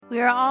We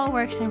are all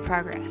works in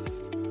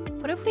progress.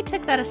 What if we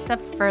took that a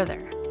step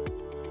further?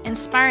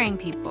 Inspiring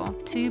people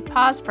to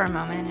pause for a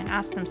moment and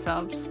ask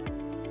themselves,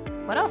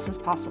 what else is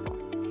possible?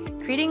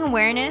 Creating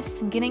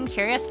awareness and getting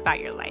curious about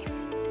your life.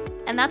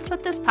 And that's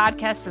what this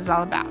podcast is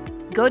all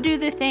about. Go do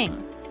the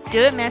thing.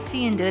 Do it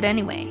messy and do it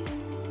anyway.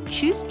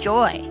 Choose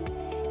joy.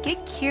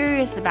 Get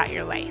curious about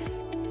your life.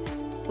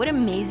 What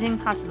amazing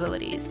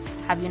possibilities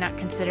have you not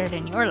considered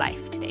in your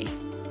life today?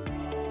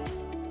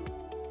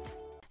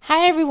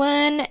 Hi,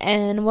 everyone,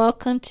 and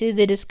welcome to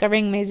the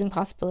Discovering Amazing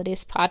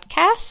Possibilities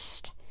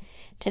podcast.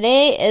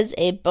 Today is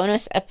a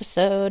bonus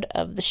episode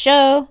of the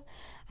show.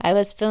 I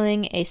was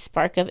feeling a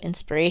spark of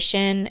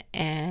inspiration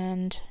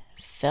and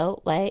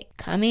felt like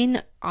coming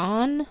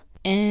on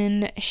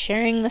and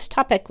sharing this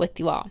topic with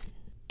you all.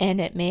 And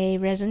it may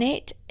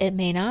resonate, it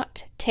may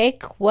not.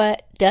 Take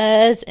what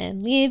does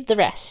and leave the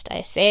rest,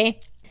 I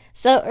say.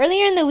 So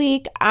earlier in the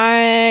week,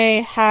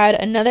 I had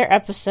another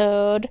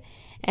episode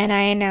and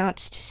I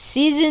announced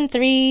season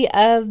 3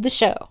 of the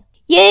show.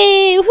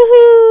 Yay!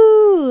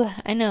 Woohoo!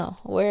 I know,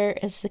 where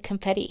is the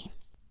confetti?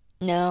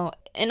 No,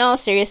 in all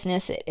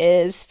seriousness, it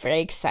is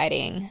very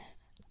exciting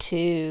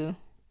to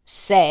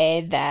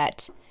say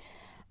that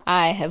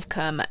I have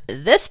come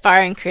this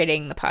far in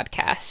creating the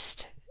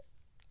podcast,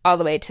 all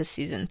the way to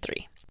season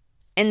 3.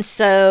 And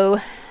so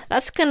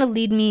that's going to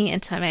lead me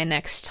into my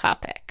next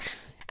topic.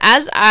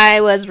 As I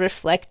was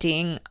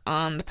reflecting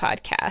on the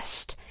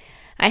podcast,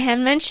 I had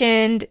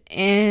mentioned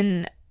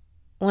in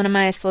one of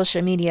my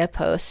social media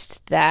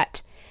posts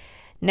that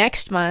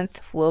next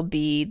month will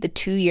be the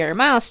 2-year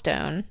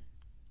milestone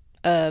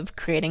of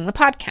creating the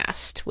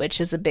podcast, which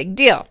is a big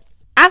deal.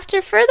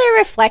 After further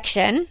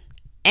reflection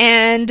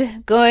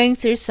and going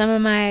through some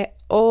of my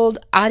old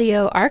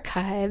audio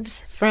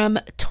archives from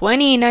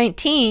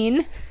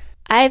 2019,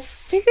 I've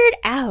figured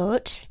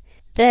out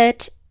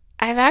that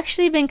I've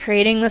actually been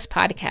creating this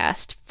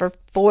podcast for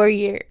 4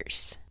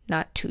 years,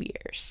 not 2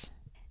 years.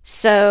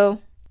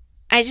 So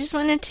I just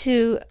wanted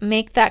to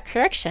make that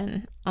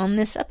correction on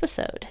this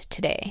episode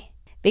today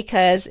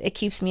because it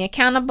keeps me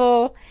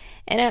accountable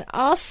and it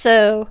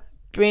also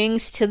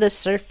brings to the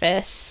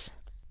surface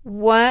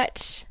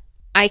what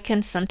I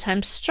can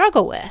sometimes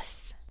struggle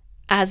with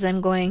as I'm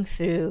going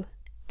through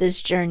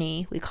this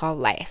journey we call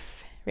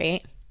life,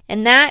 right?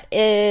 And that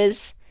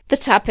is the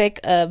topic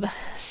of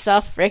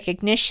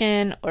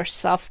self-recognition or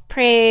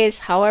self-praise,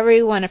 however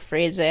you want to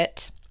phrase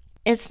it.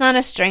 It's not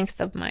a strength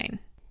of mine.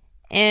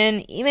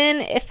 And even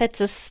if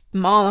it's a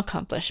small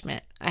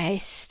accomplishment, I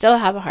still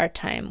have a hard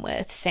time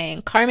with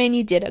saying, Carmen,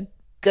 you did a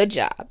good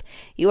job.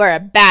 You are a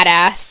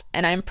badass,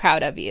 and I'm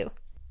proud of you.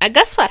 I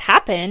guess what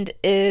happened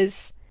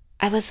is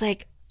I was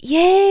like,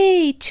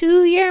 yay,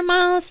 2-year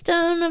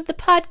milestone of the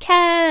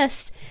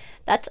podcast.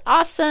 That's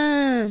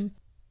awesome.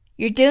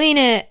 You're doing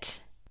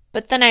it.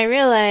 But then I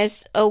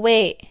realized, oh,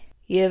 wait,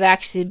 you have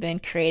actually been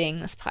creating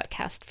this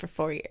podcast for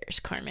 4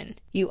 years, Carmen.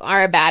 You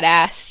are a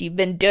badass. You've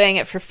been doing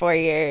it for 4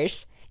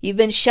 years. You've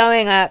been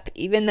showing up,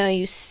 even though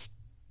you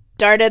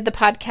started the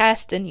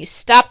podcast and you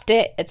stopped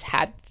it. It's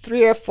had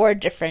 3 or 4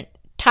 different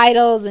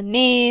titles and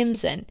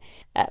names. And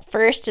at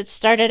first it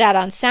started out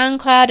on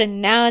SoundCloud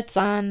and now it's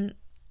on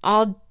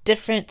all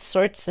different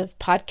sorts of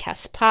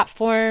podcast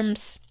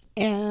platforms.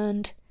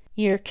 And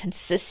you're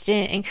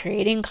consistent in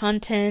creating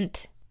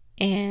content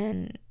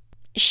and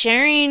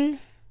sharing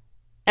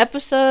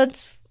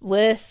episodes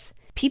with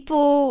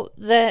people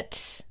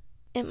that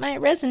it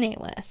might resonate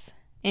with.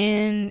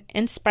 And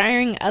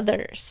inspiring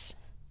others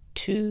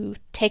to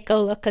take a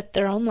look at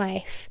their own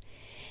life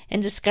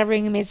and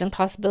discovering amazing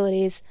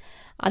possibilities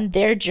on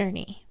their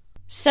journey.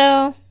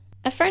 So,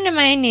 a friend of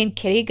mine named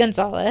Kitty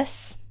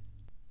Gonzalez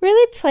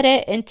really put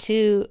it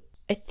into,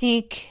 I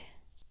think,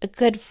 a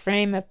good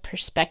frame of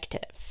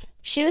perspective.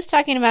 She was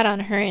talking about on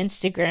her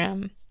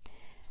Instagram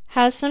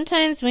how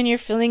sometimes when you're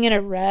feeling in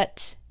a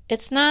rut,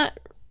 it's not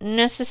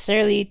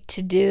necessarily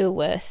to do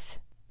with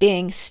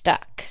being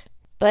stuck,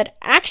 but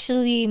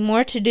actually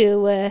more to do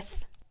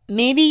with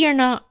maybe you're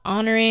not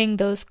honoring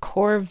those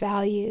core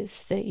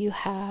values that you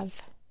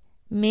have.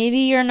 Maybe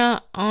you're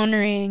not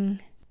honoring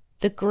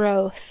the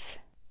growth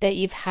that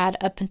you've had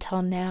up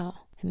until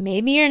now.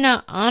 Maybe you're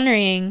not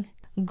honoring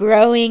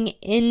growing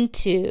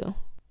into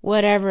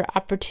whatever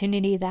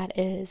opportunity that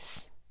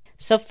is.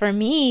 So for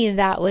me,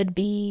 that would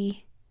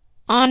be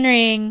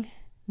honoring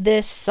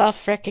this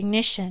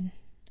self-recognition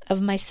of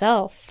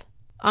myself,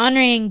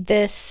 honoring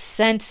this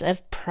sense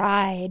of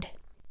pride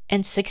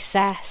and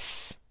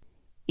success.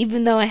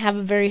 Even though I have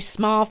a very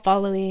small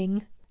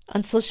following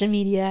on social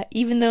media,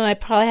 even though I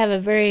probably have a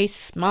very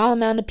small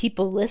amount of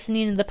people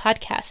listening to the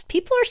podcast,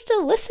 people are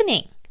still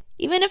listening.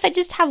 Even if I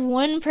just have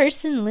one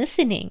person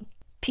listening,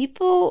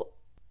 people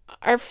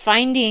are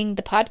finding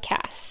the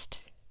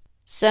podcast.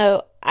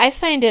 So I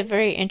find it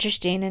very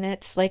interesting, and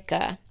it's like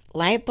a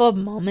light bulb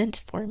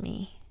moment for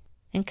me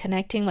in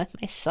connecting with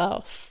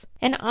myself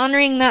and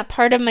honoring that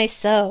part of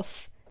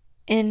myself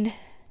and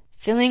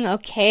feeling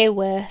okay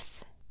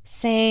with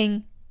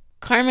saying,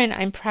 Carmen,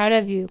 I'm proud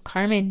of you.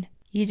 Carmen,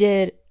 you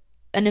did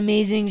an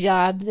amazing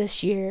job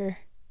this year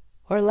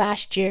or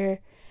last year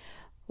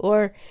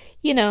Or,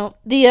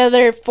 the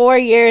other 4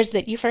 years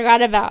that you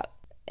forgot about.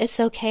 It's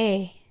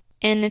okay.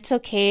 And it's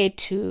okay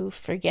to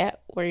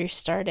forget where you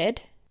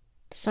started.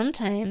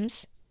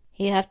 Sometimes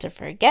you have to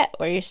forget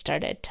where you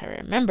started to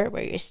remember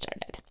where you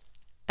started.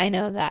 I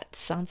know that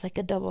sounds like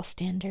a double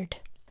standard,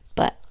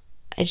 but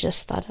I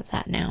just thought of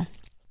that now.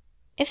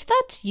 If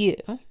that's you,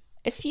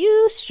 if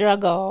you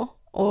struggle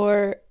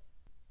or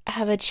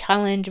have a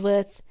challenge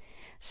with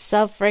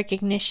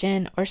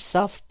self-recognition or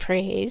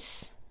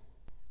self-praise,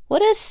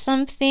 what is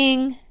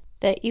something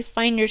that you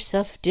find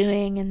yourself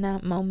doing in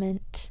that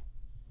moment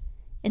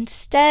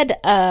instead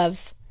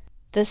of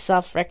the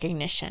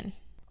self-recognition?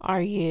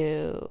 Are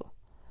you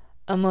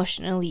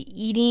emotionally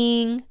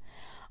eating?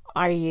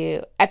 Are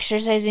you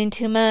exercising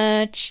too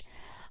much?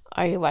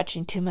 Are you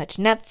watching too much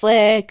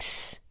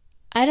Netflix?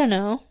 I don't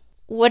know.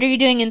 What are you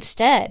doing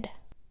instead?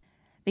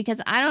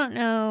 Because I don't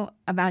know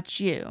about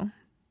you,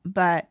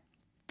 but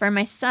for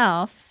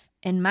myself,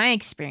 in my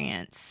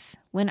experience,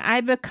 when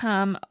I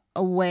become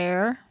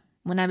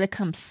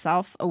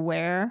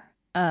self-aware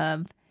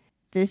of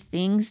the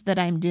things that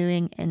I'm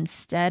doing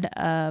instead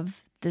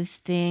of the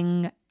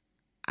thing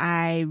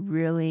I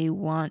really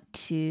want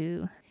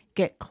to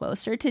get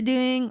closer to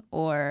doing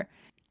or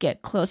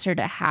get closer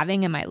to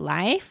having in my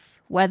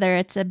life, whether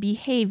it's a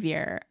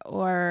behavior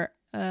or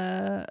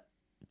a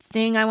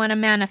thing I want to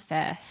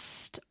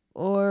manifest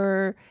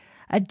or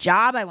a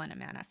job I want to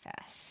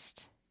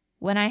manifest.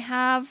 When I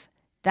have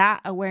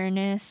that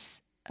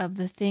awareness of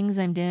the things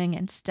I'm doing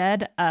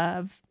instead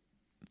of,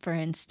 for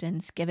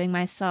instance, giving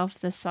myself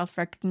the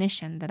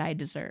self-recognition that I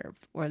deserve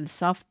or the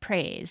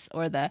self-praise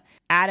or the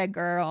atta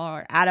girl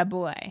or atta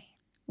boy.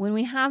 When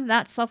we have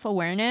that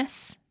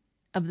self-awareness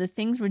of the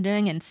things we're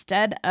doing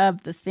instead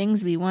of the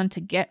things we want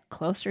to get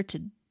closer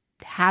to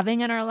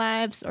having in our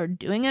lives or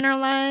doing in our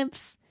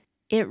lives,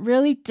 it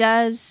really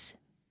does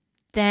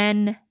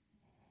then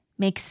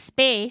make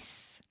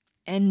space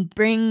and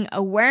bring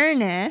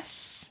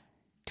awareness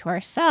to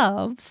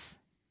ourselves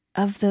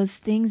of those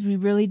things we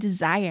really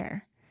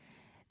desire,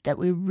 that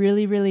we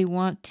really, really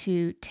want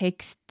to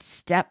take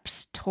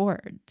steps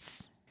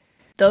towards.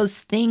 Those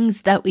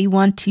things that we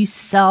want to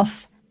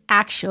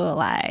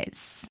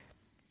self-actualize.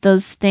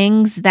 Those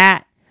things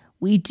that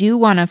we do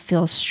want to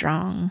feel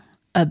strong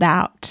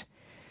about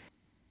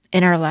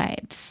in our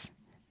lives.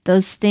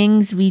 Those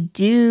things we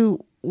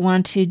do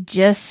want to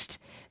just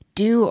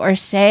do or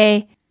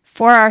say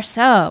for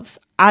ourselves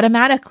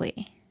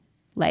automatically.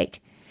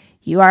 Like,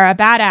 you are a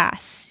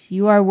badass.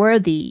 You are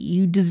worthy.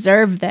 You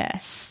deserve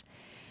this.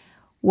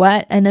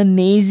 What an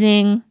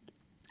amazing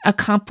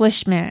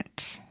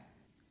accomplishment.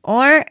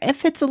 Or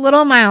if it's a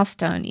little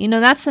milestone,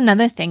 that's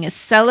another thing, is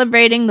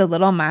celebrating the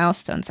little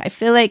milestones. I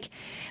feel like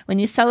when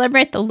you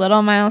celebrate the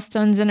little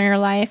milestones in your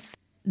life,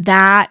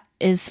 that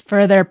is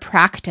further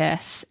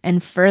practice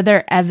and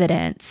further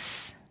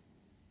evidence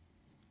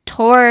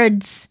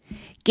towards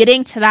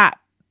getting to that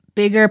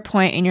bigger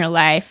point in your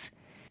life,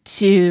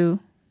 to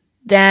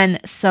then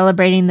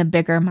celebrating the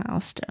bigger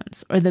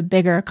milestones or the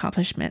bigger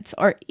accomplishments,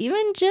 or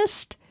even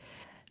just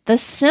the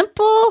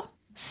simple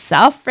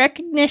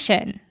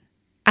self-recognition.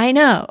 I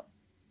know,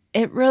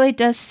 it really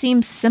does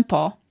seem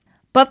simple,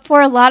 but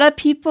for a lot of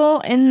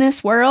people in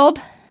this world,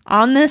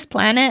 on this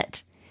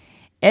planet,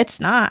 it's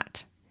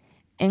not,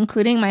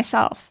 including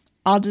myself.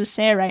 I'll just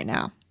say it right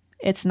now.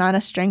 It's not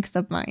a strength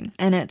of mine,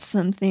 and it's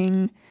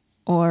something,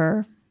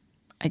 or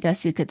I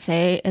guess you could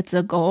say it's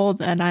a goal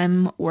that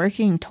I'm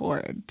working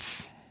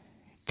towards.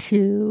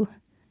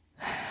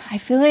 I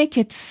feel like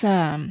it's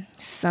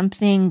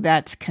something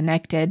that's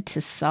connected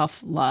to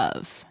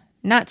self-love.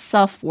 Not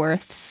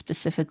self-worth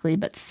specifically,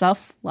 but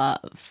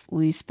self-love.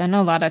 We spend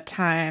a lot of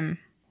time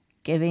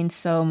giving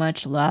so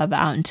much love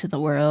out into the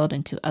world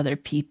and to other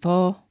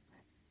people.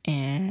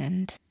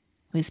 And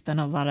we spend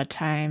a lot of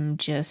time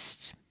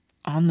just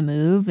on the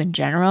move in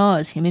general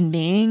as human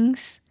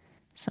beings.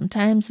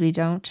 Sometimes we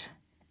don't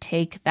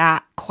take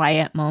that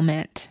quiet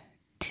moment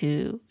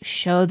to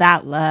show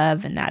that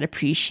love and that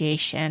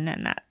appreciation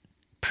and that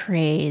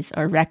praise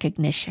or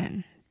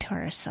recognition to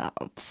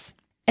ourselves.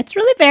 It's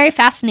really very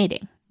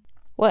fascinating.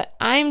 What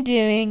I'm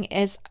doing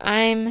is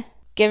I'm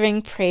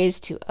giving praise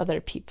to other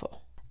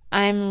people.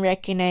 I'm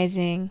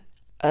recognizing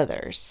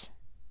others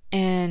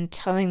and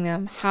telling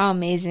them how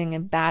amazing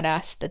and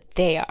badass that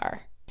they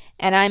are.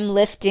 And I'm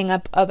lifting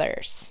up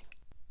others.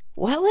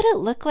 What would it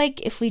look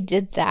like if we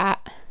did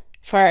that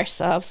for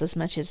ourselves as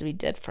much as we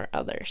did for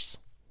others?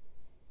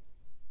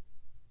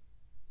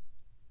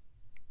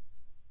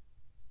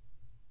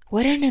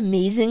 What an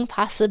amazing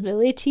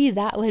possibility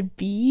that would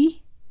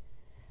be.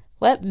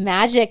 What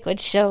magic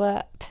would show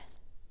up?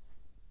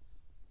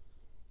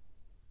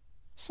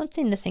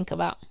 Something to think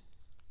about.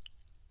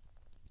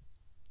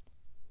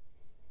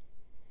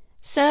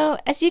 So,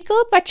 as you go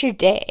about your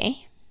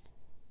day,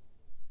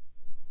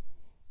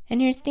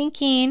 and you're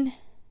thinking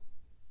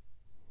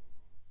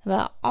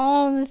about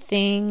all the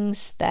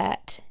things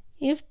that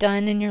you've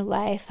done in your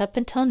life up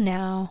until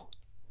now,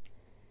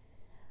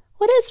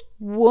 what is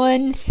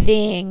one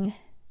thing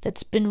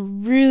that's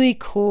been really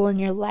cool in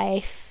your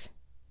life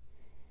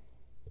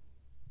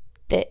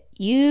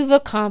you've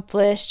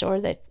accomplished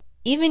or that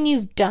even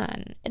you've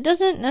done. It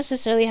doesn't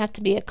necessarily have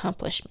to be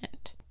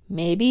accomplishment.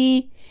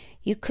 Maybe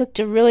you cooked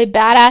a really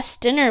badass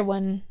dinner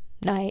one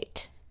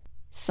night.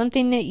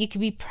 Something that you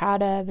could be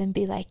proud of and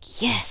be like,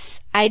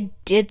 yes, I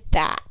did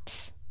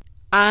that.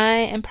 I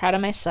am proud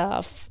of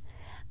myself.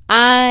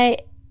 I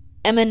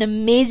am an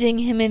amazing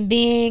human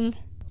being.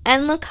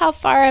 And look how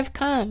far I've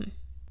come.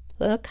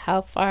 Look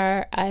how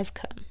far I've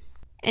come.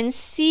 And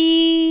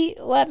see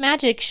what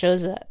magic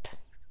shows up.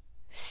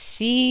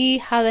 See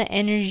how the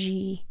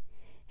energy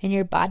in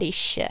your body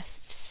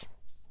shifts.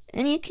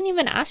 And you can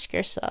even ask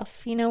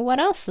yourself, what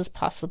else is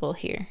possible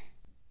here?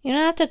 You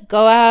don't have to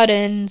go out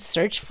and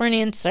search for an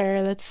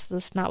answer.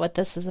 That's not what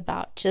this is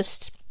about.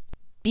 Just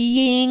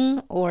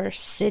being or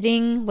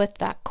sitting with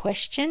that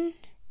question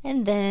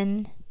and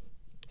then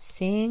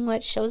seeing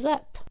what shows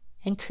up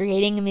and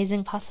creating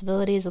amazing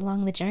possibilities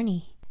along the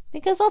journey.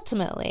 Because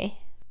ultimately,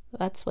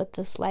 that's what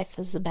this life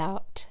is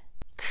about.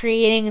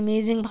 Creating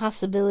amazing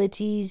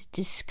possibilities,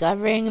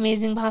 discovering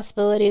amazing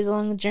possibilities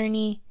along the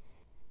journey,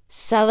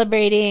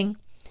 celebrating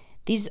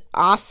these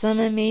awesome,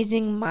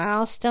 amazing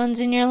milestones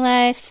in your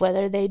life,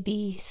 whether they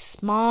be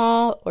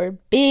small or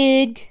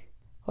big,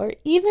 or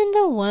even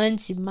the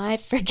ones you might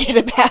forget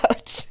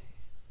about,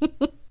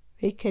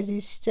 because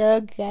you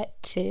still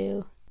get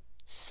to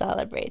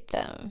celebrate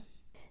them.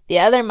 The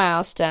other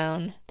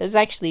milestone, there's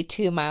actually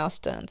 2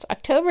 milestones.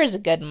 October is a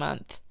good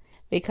month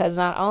because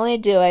not only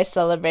do I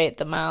celebrate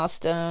the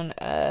milestone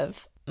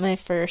of my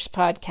first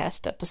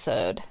podcast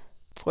episode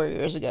 4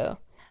 years ago,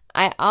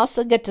 I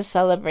also get to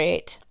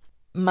celebrate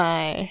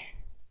my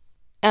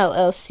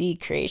LLC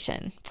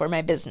creation for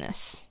my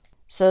business.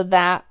 So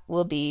that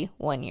will be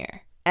 1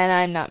 year. And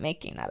I'm not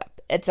making that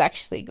up. It's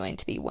actually going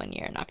to be 1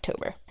 year in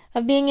October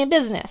of being a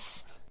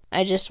business.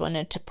 I just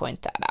wanted to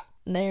point that out.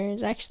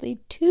 There's actually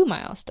 2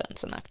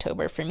 milestones in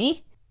October for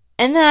me.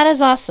 And that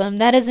is awesome.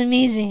 That is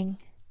amazing.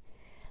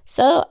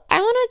 So I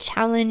want to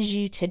challenge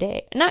you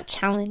today. Not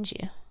challenge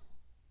you.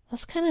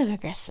 That's kind of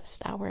aggressive,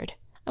 that word.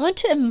 I want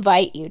to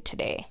invite you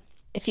today.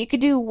 If you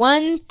could do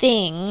one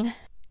thing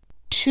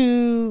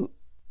to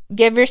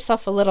give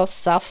yourself a little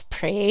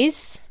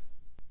self-praise,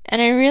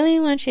 and I really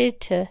want you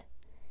to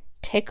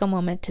take a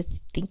moment to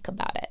think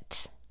about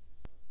it.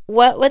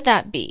 What would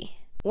that be?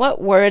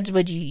 What words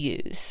would you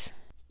use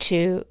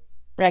to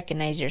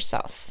recognize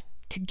yourself,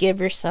 to give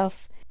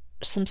yourself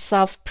some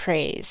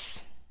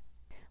self-praise?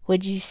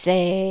 Would you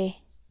say,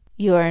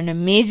 you are an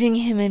amazing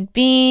human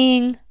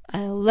being,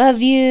 I love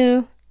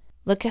you,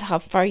 look at how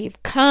far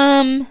you've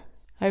come?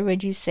 Or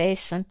would you say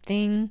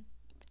something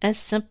as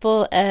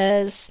simple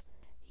as,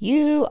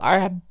 you are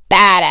a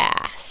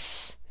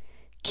badass,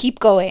 keep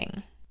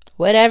going?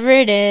 Whatever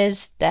it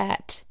is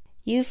that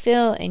you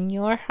feel in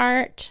your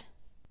heart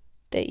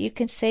that you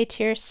can say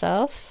to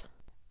yourself,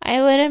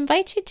 I would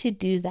invite you to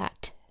do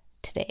that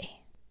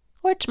today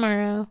or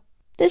tomorrow,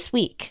 this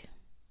week.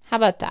 How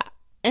about that?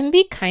 And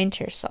be kind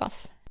to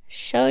yourself.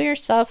 Show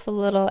yourself a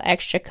little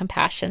extra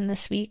compassion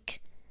this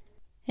week,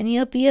 and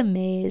you'll be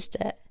amazed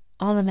at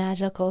all the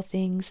magical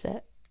things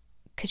that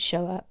could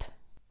show up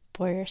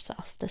for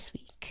yourself this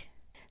week.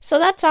 So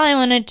that's all I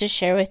wanted to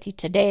share with you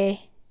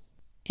today.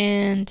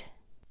 And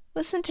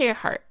listen to your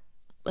heart.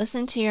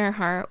 Listen to your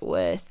heart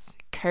with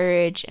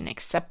courage and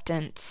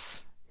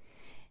acceptance.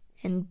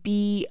 And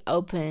be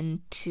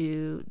open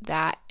to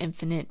that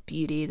infinite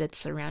beauty that's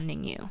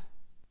surrounding you.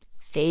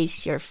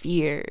 Face your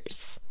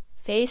fears.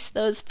 Face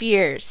those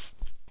fears.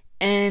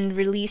 And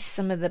release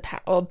some of the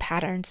old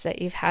patterns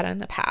that you've had in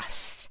the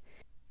past.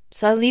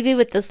 So I'll leave you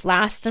with this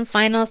last and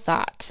final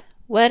thought.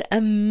 What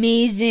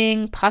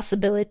amazing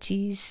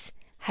possibilities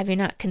have you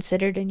not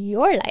considered in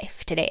your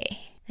life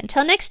today?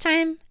 Until next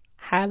time,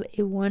 have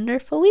a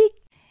wonderful week.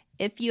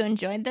 If you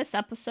enjoyed this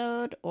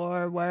episode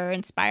or were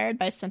inspired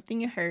by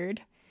something you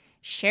heard,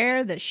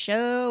 share the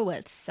show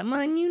with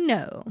someone you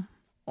know.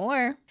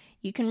 Or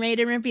you can rate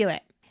and review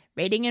it.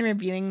 Rating and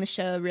reviewing the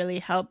show really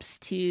helps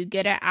to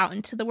get it out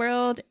into the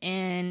world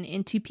and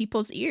into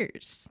people's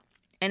ears.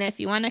 And if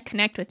you want to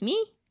connect with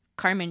me,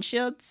 Carmen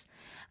Shields,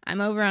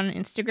 I'm over on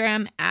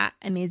Instagram at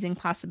Amazing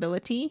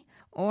Possibility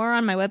or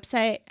on my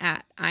website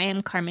at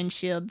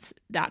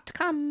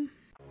IamCarmenShields.com.